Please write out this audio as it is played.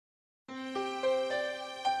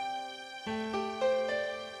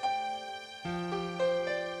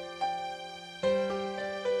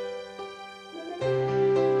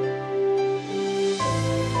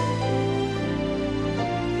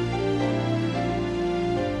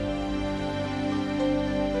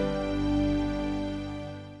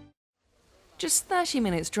Just 30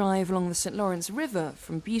 minutes drive along the St Lawrence River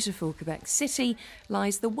from beautiful Quebec City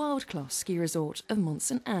lies the world-class ski resort of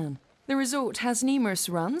Mont-Sainte-Anne. The resort has numerous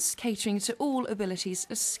runs, catering to all abilities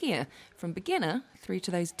as skier, from beginner through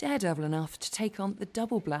to those daredevil enough to take on the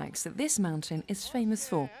double blacks that this mountain is famous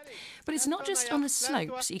for. But it's not just on the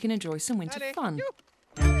slopes you can enjoy some winter fun.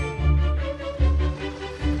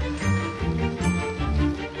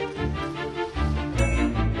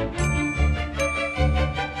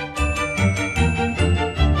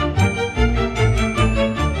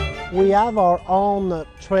 We have our own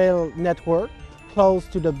trail network close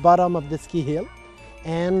to the bottom of the ski hill,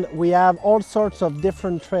 and we have all sorts of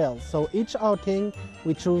different trails. So each outing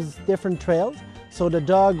we choose different trails, so the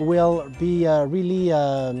dog will be really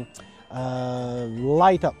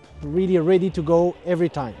light up, really ready to go every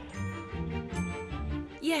time.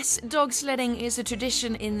 Yes, dog sledding is a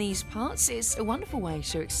tradition in these parts. It's a wonderful way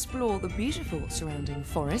to explore the beautiful surrounding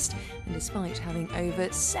forest, and despite having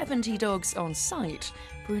over 70 dogs on site,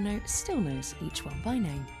 Bruno still knows each one by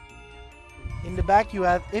name. In the back you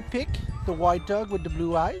have Epic, the white dog with the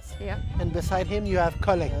blue eyes, and beside him you have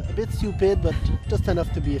Colin, a bit stupid but just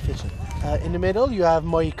enough to be efficient. In the middle you have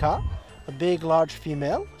Moika, a big large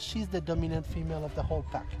female. She's the dominant female of the whole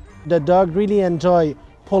pack. The dog really enjoys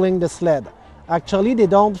pulling the sled. Actually, they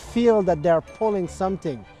don't feel that they're pulling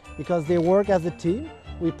something because they work as a team.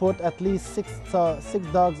 We put at least six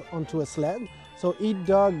dogs onto a sled, so each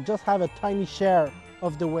dog just have a tiny share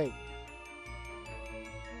of the weight.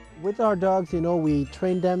 With our dogs, we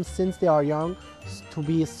train them since they are young to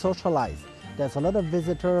be socialized. There's a lot of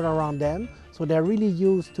visitors around them, so they're really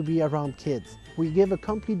used to be around kids. We give a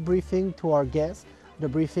complete briefing to our guests. The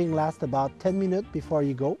briefing lasts about 10 minutes before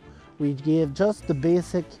you go. We give just the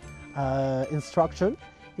basic instruction,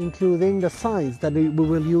 including the signs that we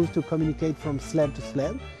will use to communicate from sled to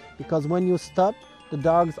sled, because when you stop, the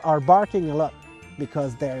dogs are barking a lot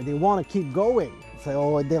because they want to keep going,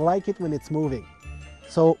 so they like it when it's moving.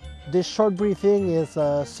 So this short briefing is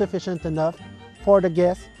sufficient enough for the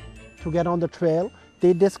guests to get on the trail.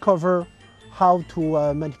 They discover how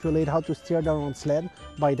to manipulate, how to steer their own sled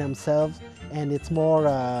by themselves, and it's more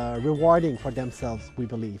rewarding for themselves, we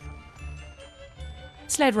believe.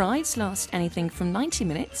 Sled rides last anything from 90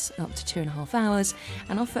 minutes up to 2.5 hours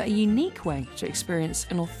and offer a unique way to experience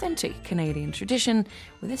an authentic Canadian tradition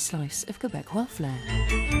with a slice of Quebecois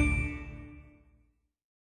flair.